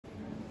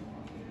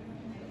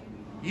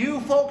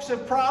You folks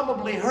have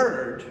probably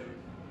heard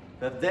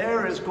that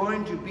there is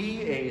going to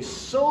be a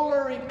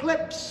solar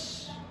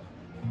eclipse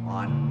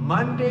on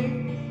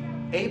Monday,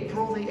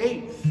 April the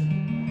 8th.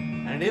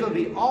 And it'll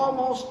be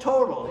almost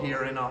total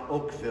here in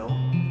Oakville.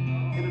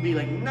 It'll be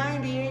like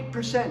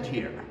 98%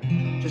 here.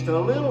 Just a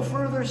little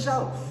further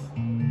south,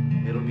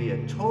 it'll be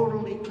a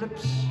total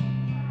eclipse.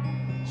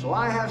 So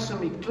I have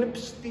some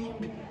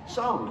eclipse-themed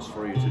songs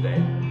for you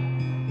today.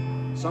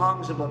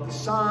 Songs about the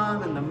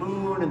sun and the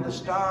moon and the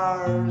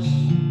stars.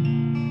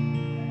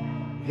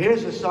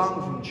 Here's a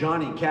song from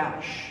Johnny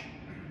Cash.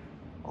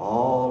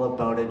 All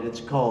about it. It's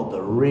called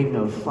The Ring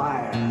of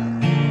Fire.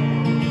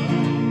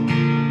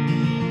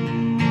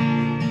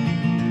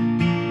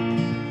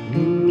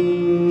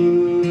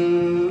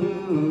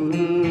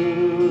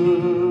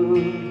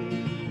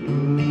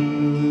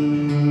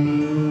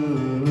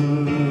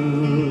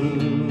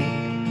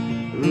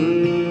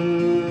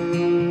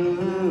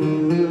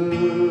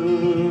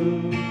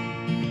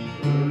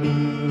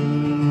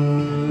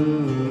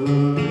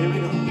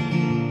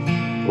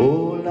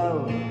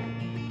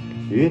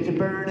 It's a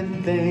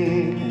burning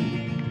thing,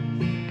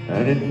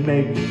 and it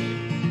makes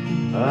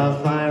a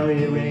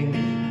fiery ring,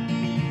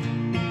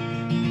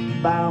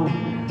 bound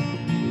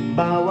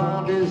by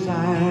wild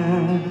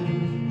desire.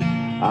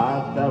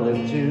 I fell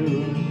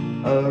into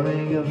a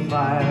ring of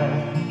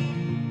fire.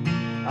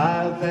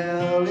 I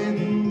fell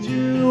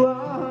into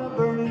a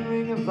burning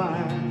ring of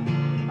fire.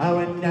 I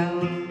went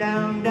down,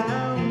 down,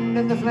 down,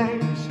 and the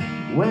flames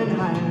went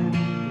higher.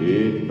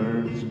 It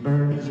burns,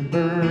 burns,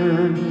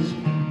 burns,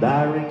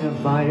 that ring of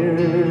fire,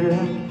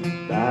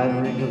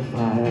 that ring of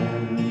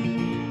fire.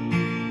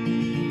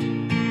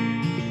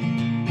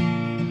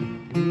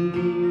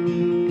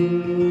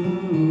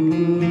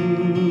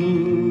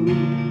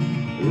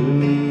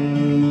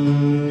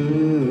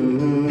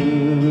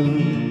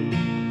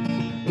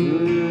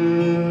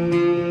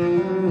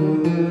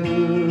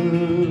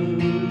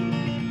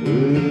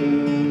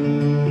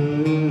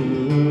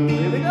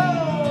 Here we go!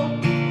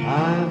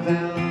 I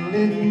fell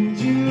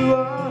into a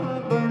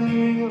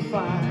burning ring of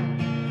fire.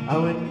 I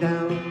went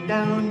down,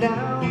 down,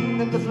 down,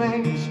 and the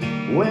flames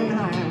went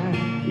higher.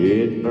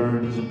 It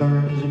burns,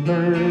 burns,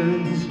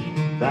 burns,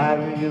 that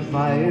ring of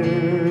fire,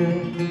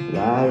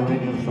 that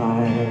ring of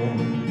fire.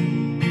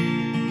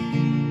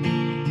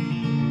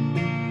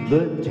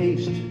 The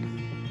taste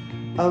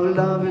of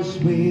love is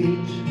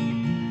sweet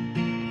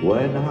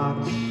when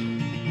hot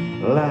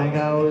like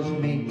ours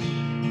meet.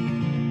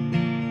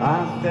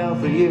 I fell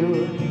for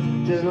you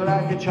just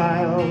like a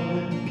child.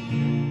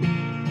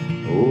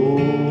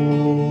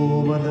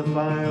 Oh, but the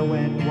fire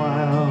went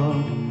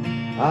wild.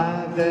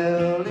 I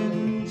fell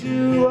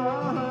into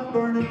a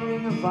burning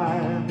ring of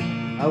fire.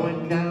 I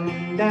went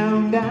down,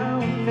 down,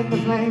 down, and the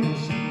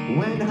flames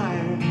went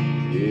higher.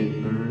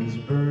 It burns,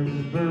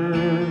 burns,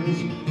 burns,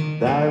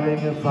 that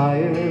ring of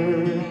fire,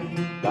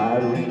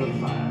 that ring of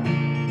fire,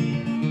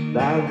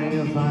 that ring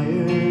of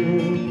fire,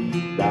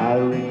 that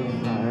ring of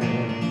fire,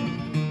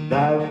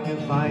 that ring of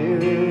fire,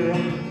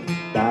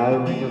 that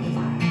ring of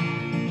fire.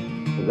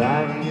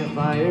 That ring of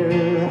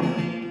fire,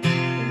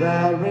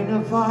 that ring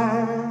of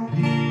fire.